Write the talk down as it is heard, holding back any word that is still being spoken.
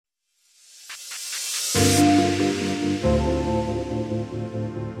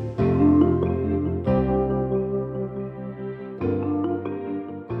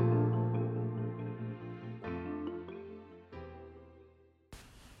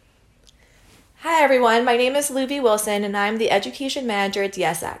Hi everyone, my name is Luby Wilson and I'm the Education Manager at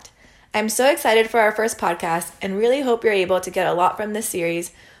DS Act. I'm so excited for our first podcast and really hope you're able to get a lot from this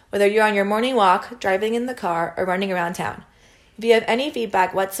series, whether you're on your morning walk, driving in the car, or running around town. If you have any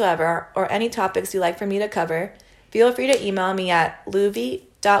feedback whatsoever or any topics you'd like for me to cover, feel free to email me at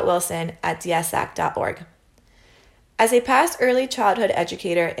luvy.wilson@dsact.org. As a past early childhood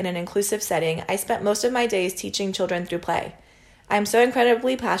educator in an inclusive setting, I spent most of my days teaching children through play. I'm so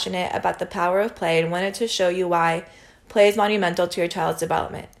incredibly passionate about the power of play and wanted to show you why play is monumental to your child's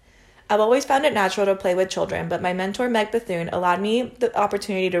development. I've always found it natural to play with children, but my mentor Meg Bethune allowed me the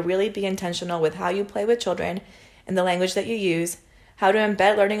opportunity to really be intentional with how you play with children and the language that you use, how to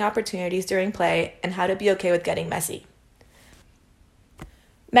embed learning opportunities during play, and how to be okay with getting messy.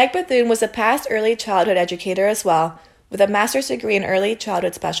 Meg Bethune was a past early childhood educator as well, with a master's degree in early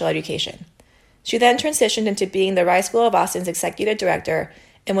childhood special education. She then transitioned into being the Rice School of Austin's executive director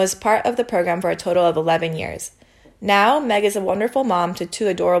and was part of the program for a total of 11 years. Now, Meg is a wonderful mom to two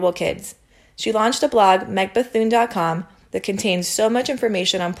adorable kids. She launched a blog, megbethune.com, that contains so much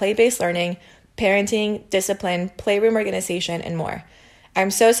information on play-based learning, parenting, discipline, playroom organization, and more. I'm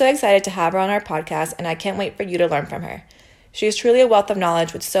so excited to have her on our podcast, and I can't wait for you to learn from her. She is truly a wealth of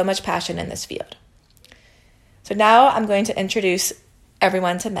knowledge with so much passion in this field. So now I'm going to introduce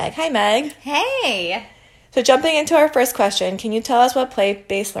everyone to Meg. Hi, Meg. Hey. So jumping into our first question, can you tell us what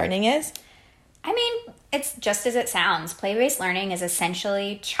play-based learning is? I mean, it's just as it sounds. Play-based learning is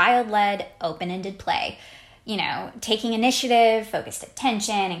essentially child-led, open-ended play. You know, taking initiative, focused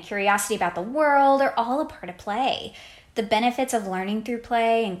attention, and curiosity about the world are all a part of play. The benefits of learning through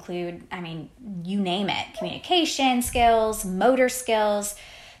play include, you name it, communication skills, motor skills,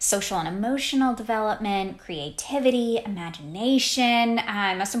 social and emotional development, creativity, imagination,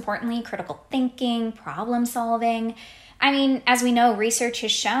 most importantly, critical thinking, problem solving. As we know, research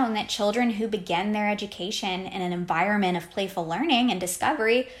has shown that children who begin their education in an environment of playful learning and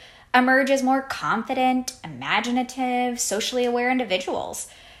discovery emerge as more confident, imaginative, socially aware individuals,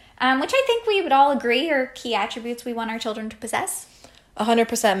 which I think we would all agree are key attributes we want our children to possess.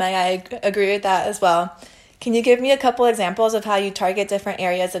 100%, Meg. I agree with that as well. Can you give me a couple examples of how you target different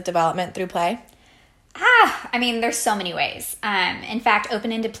areas of development through play? There's so many ways. In fact,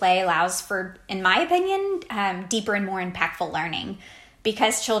 open-ended play allows for, in my opinion, deeper and more impactful learning.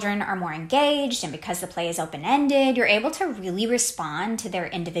 Because children are more engaged and because the play is open-ended, you're able to really respond to their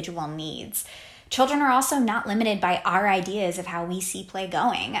individual needs. Children are also not limited by our ideas of how we see play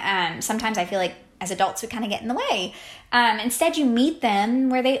going. Sometimes I feel like as adults, we kind of get in the way. Instead, you meet them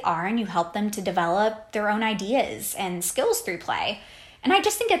where they are and you help them to develop their own ideas and skills through play. And I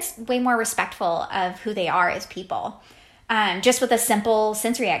just think it's way more respectful of who they are as people. Just with a simple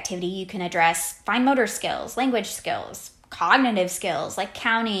sensory activity, you can address fine motor skills, language skills, cognitive skills like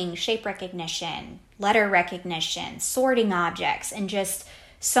counting, shape recognition, letter recognition, sorting objects, and just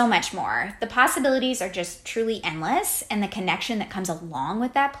so much more. The possibilities are just truly endless, and the connection that comes along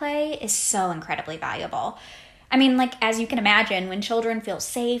with that play is so incredibly valuable. As you can imagine, when children feel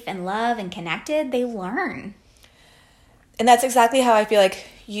safe and loved and connected, they learn. And that's exactly how I feel like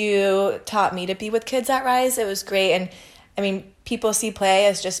you taught me to be with kids at Rise. It was great. And people see play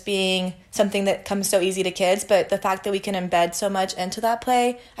as just being something that comes so easy to kids, but the fact that we can embed so much into that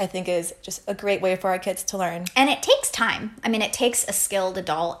play, I think is just a great way for our kids to learn. And it takes time. It takes a skilled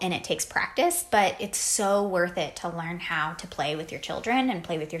adult and it takes practice, but it's so worth it to learn how to play with your children and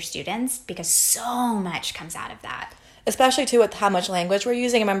play with your students because so much comes out of that. Especially too with how much language we're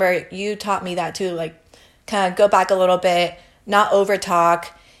using. I remember you taught me that too, like kind of go back a little bit, not over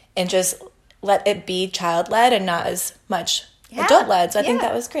talk, and just let it be child-led and not as much adult-led. So I think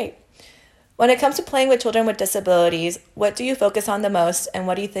that was great. When it comes to playing with children with disabilities, what do you focus on the most and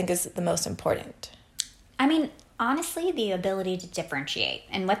what do you think is the most important? Honestly, the ability to differentiate.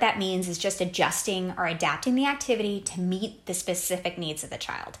 And what that means is just adjusting or adapting the activity to meet the specific needs of the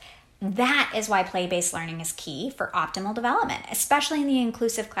child. That is why play-based learning is key for optimal development, especially in the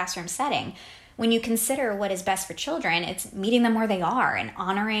inclusive classroom setting. When you consider what is best for children, it's meeting them where they are and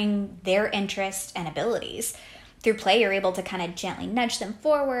honoring their interests and abilities. Through play, you're able to kind of gently nudge them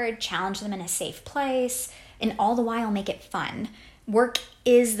forward, challenge them in a safe place, and all the while make it fun. Work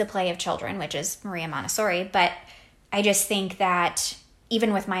is the play of children, which is Maria Montessori, but I just think that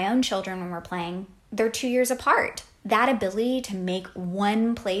even with my own children when we're playing, they're 2 years apart. That ability to make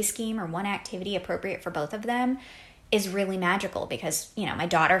one play scheme or one activity appropriate for both of them is really magical because, my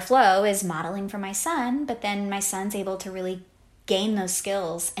daughter Flo is modeling for my son, but then my son's able to really gain those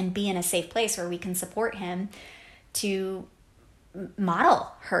skills and be in a safe place where we can support him to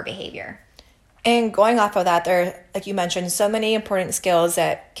model her behavior. And going off of that, there are, like you mentioned, so many important skills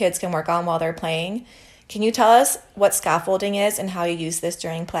that kids can work on while they're playing. Can you tell us what scaffolding is and how you use this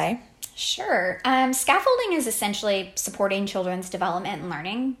during play? Sure. Scaffolding is essentially supporting children's development and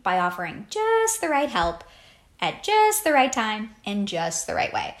learning by offering just the right help at just the right time in just the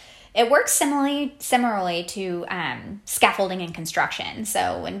right way. It works similarly to scaffolding in construction.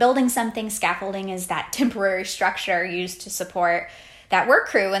 So when building something, scaffolding is that temporary structure used to support that work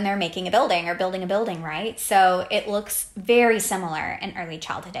crew when they're making a building or building a building, right? So it looks very similar in early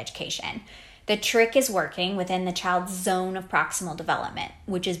childhood education. The trick is working within the child's zone of proximal development,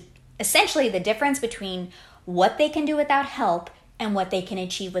 which is essentially the difference between what they can do without help and what they can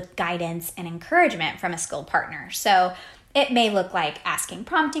achieve with guidance and encouragement from a skilled partner. So it may look like asking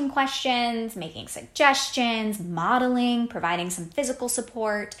prompting questions, making suggestions, modeling, providing some physical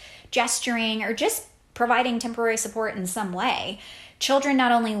support, gesturing, or just providing temporary support in some way. Children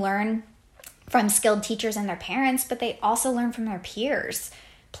not only learn from skilled teachers and their parents, but they also learn from their peers.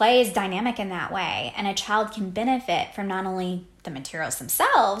 Play is dynamic in that way, and a child can benefit from not only the materials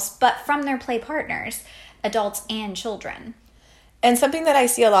themselves, but from their play partners, adults and children. And something that I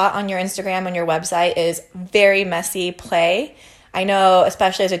see a lot on your Instagram and your website is very messy play. I know,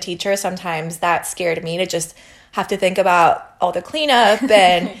 especially as a teacher, sometimes that scared me to just have to think about all the cleanup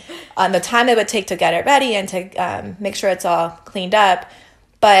and the time it would take to get it ready and to make sure it's all cleaned up.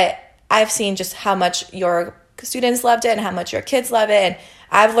 But I've seen just how much your students loved it and how much your kids love it. And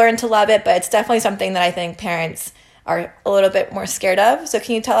I've learned to love it, but it's definitely something that I think parents are a little bit more scared of. So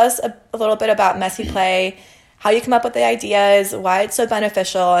can you tell us a little bit about messy play, how you come up with the ideas, why it's so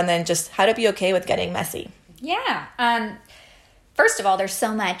beneficial, and then just how to be okay with getting messy? Yeah. First of all, there's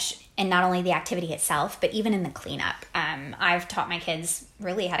so much in not only the activity itself, but even in the cleanup. I've taught my kids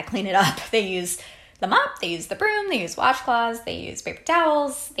really how to clean it up. They use the mop, they use the broom, they use washcloths, they use paper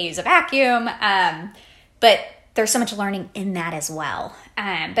towels, they use a vacuum. But there's so much learning in that as well.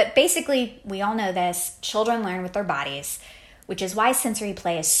 But basically, we all know this, children learn with their bodies, which is why sensory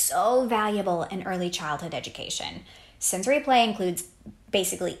play is so valuable in early childhood education. Sensory play includes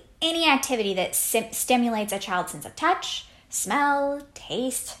basically any activity that stimulates a child's sense of touch, smell,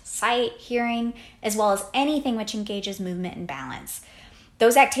 taste, sight, hearing, as well as anything which engages movement and balance.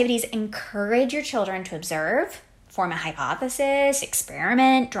 Those activities encourage your children to observe, form a hypothesis,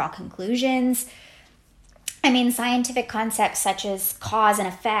 experiment, draw conclusions. Scientific concepts such as cause and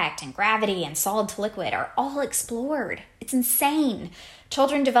effect and gravity and solid to liquid are all explored. It's insane.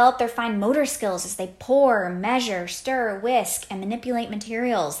 Children develop their fine motor skills as they pour, measure, stir, whisk, and manipulate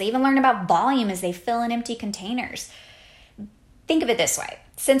materials. They even learn about volume as they fill in empty containers. Think of it this way.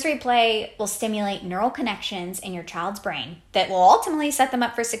 Sensory play will stimulate neural connections in your child's brain that will ultimately set them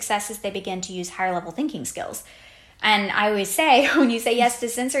up for success as they begin to use higher level thinking skills. And I always say, when you say yes to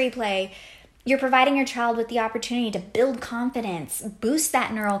sensory play, you're providing your child with the opportunity to build confidence, boost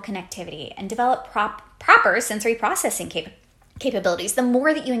that neural connectivity, and develop proper sensory processing capabilities. The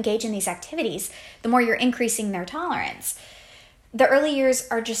more that you engage in these activities, the more you're increasing their tolerance. The early years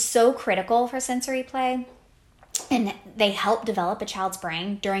are just so critical for sensory play, and they help develop a child's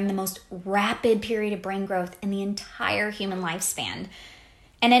brain during the most rapid period of brain growth in the entire human lifespan.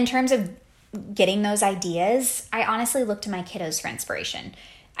 And in terms of getting those ideas, I honestly look to my kiddos for inspiration.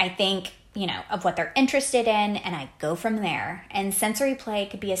 I think of what they're interested in, and I go from there. And sensory play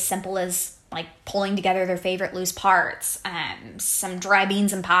could be as simple as like pulling together their favorite loose parts, some dry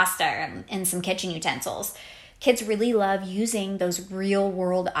beans and pasta, and some kitchen utensils. Kids really love using those real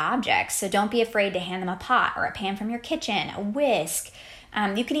world objects, so don't be afraid to hand them a pot or a pan from your kitchen, a whisk.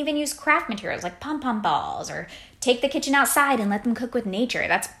 You can even use craft materials like pom-pom balls, or take the kitchen outside and let them cook with nature.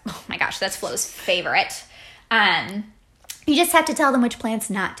 That's Flo's favorite. You just have to tell them which plants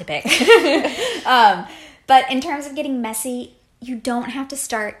not to pick. But in terms of getting messy, you don't have to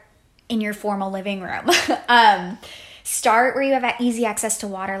start in your formal living room. Start where you have easy access to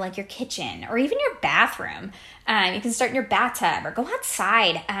water, like your kitchen or even your bathroom. You can start in your bathtub or go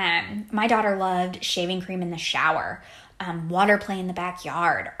outside. My daughter loved shaving cream in the shower, water play in the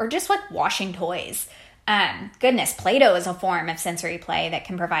backyard, or just like washing toys. Play-Doh is a form of sensory play that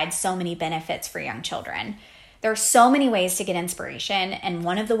can provide so many benefits for young children. There are so many ways to get inspiration, and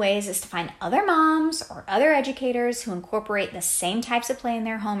one of the ways is to find other moms or other educators who incorporate the same types of play in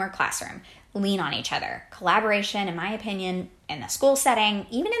their home or classroom. Lean on each other. Collaboration, in my opinion, in the school setting,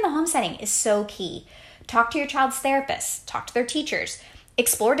 even in the home setting, is so key. Talk to your child's therapist. Talk to their teachers.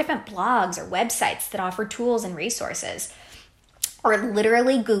 Explore different blogs or websites that offer tools and resources. Or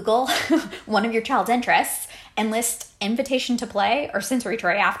literally Google one of your child's interests and list invitation to play or sensory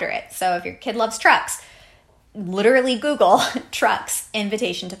tray after it. So if your kid loves trucks, literally Google trucks,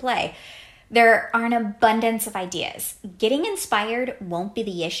 invitation to play. There are an abundance of ideas. Getting inspired won't be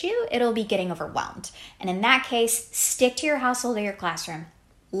the issue. It'll be getting overwhelmed. And in that case, stick to your household or your classroom.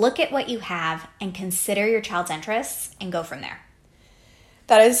 Look at what you have and consider your child's interests and go from there.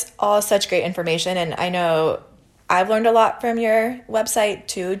 That is all such great information. And I know I've learned a lot from your website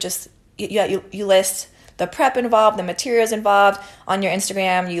too. Just you list the prep involved, the materials involved. On your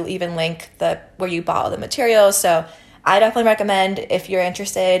Instagram, you even link where you bought all the materials. So I definitely recommend, if you're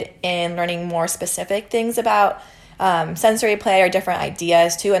interested in learning more specific things about sensory play or different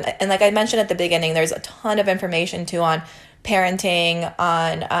ideas too. And like I mentioned at the beginning, there's a ton of information too on parenting,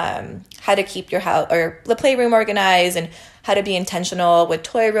 on how to keep your house or the playroom organized, and how to be intentional with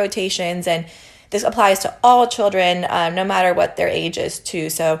toy rotations. And this applies to all children, no matter what their age is too.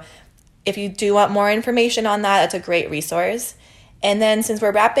 So if you do want more information on that, that's a great resource. And then since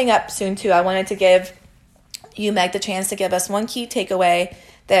we're wrapping up soon too, I wanted to give you, Meg, the chance to give us one key takeaway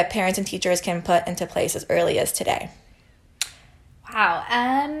that parents and teachers can put into place as early as today. Wow.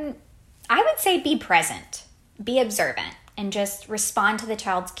 I would say be present, be observant, and just respond to the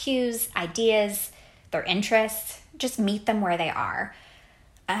child's cues, ideas, their interests. Just meet them where they are.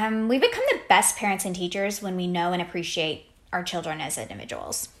 We become the best parents and teachers when we know and appreciate our children as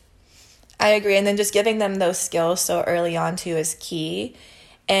individuals. I agree. And then just giving them those skills so early on too is key.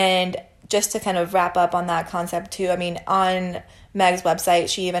 And just to kind of wrap up on that concept too, I mean, on Meg's website,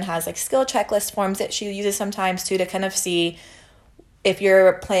 she even has like skill checklist forms that she uses sometimes too, to kind of see if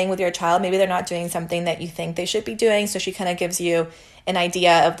you're playing with your child, maybe they're not doing something that you think they should be doing. So she kind of gives you an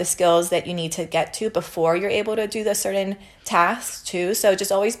idea of the skills that you need to get to before you're able to do the certain tasks too. So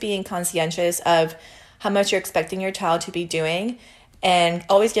just always being conscientious of how much you're expecting your child to be doing, and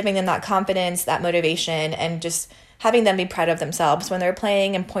always giving them that confidence, that motivation, and just having them be proud of themselves when they're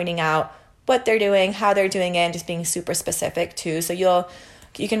playing, and pointing out what they're doing, how they're doing it, and just being super specific too. So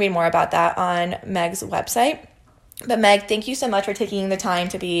you can read more about that on Meg's website. But Meg, thank you so much for taking the time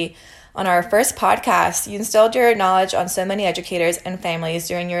to be on our first podcast. You instilled your knowledge on so many educators and families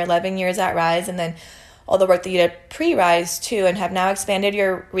during your 11 years at Rise, and then all the work that you did pre-Rise too, and have now expanded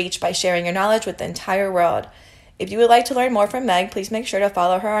your reach by sharing your knowledge with the entire world. If you would like to learn more from Meg, please make sure to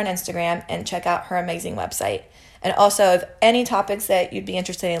follow her on Instagram and check out her amazing website. And also, if any topics that you'd be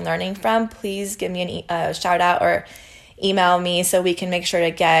interested in learning from, please give me a shout out or email me so we can make sure to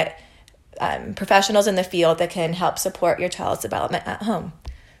get professionals in the field that can help support your child's development at home.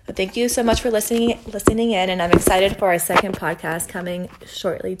 But thank you so much for listening in, and I'm excited for our second podcast coming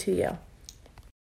shortly to you.